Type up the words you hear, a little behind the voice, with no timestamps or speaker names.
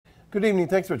Good evening.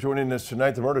 Thanks for joining us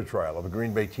tonight. The murder trial of a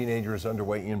Green Bay teenager is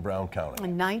underway in Brown County.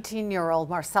 19-year-old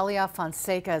Marcelia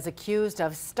Fonseca is accused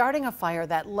of starting a fire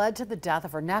that led to the death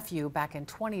of her nephew back in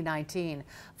 2019.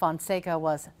 Fonseca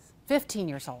was 15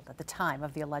 years old at the time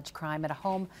of the alleged crime at a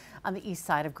home on the east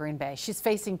side of Green Bay. She's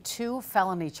facing 2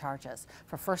 felony charges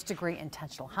for first-degree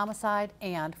intentional homicide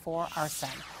and for arson.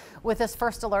 With this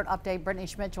First Alert update, Brittany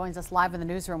Schmidt joins us live in the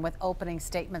newsroom with opening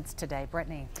statements today.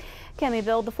 Brittany.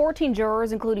 Bill, the 14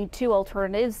 jurors, including 2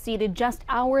 alternatives, seated just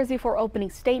hours before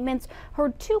opening statements,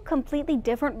 heard 2 completely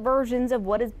different versions of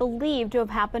what is believed to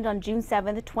have happened on June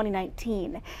 7th,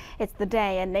 2019. It's the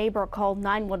day a neighbor called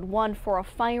 911 for a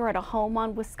fire at a home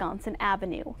on Wisconsin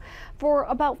Avenue. For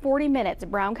about 40 minutes,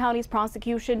 Brown County's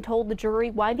prosecution told the jury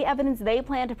why the evidence they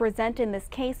plan to present in this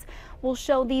case will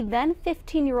show the then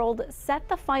 15-year-old set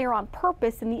the fire on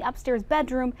purpose in the upstairs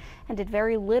bedroom and did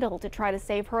very little to try to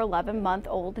save her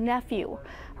 11-month-old nephew.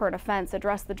 Her defense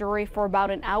addressed the jury for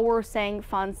about an hour, saying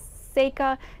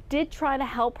Fonseca did try to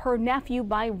help her nephew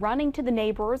by running to the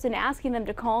neighbors and asking them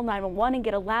to call 911 and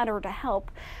get a ladder to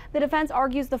help. The defense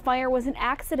argues the fire was an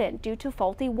accident due to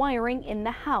faulty wiring in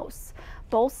the house.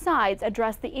 Both sides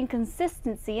addressed the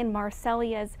inconsistency in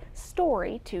Marcelia's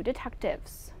story to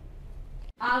detectives.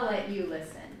 I'll let you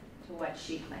listen to what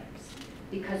she claims,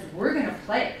 because we're going to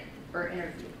play her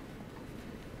interview.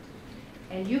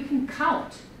 And you can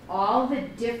count all the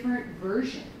different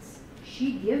versions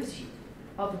she gives you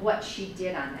of what she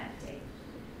did on that day.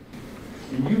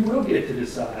 And you will get to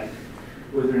decide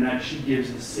whether or not she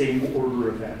gives the same order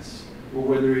of events, or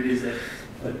whether it is that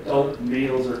adult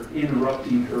males are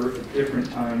interrupting her at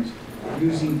different times,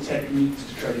 using techniques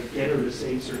to try to get her to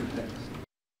say certain things.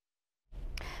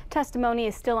 Testimony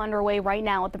is still underway right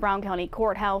now at the Brown County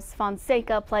Courthouse.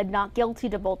 Fonseca pled not guilty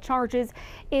to both charges.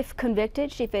 If convicted,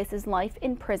 she faces life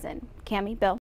in prison. Bill.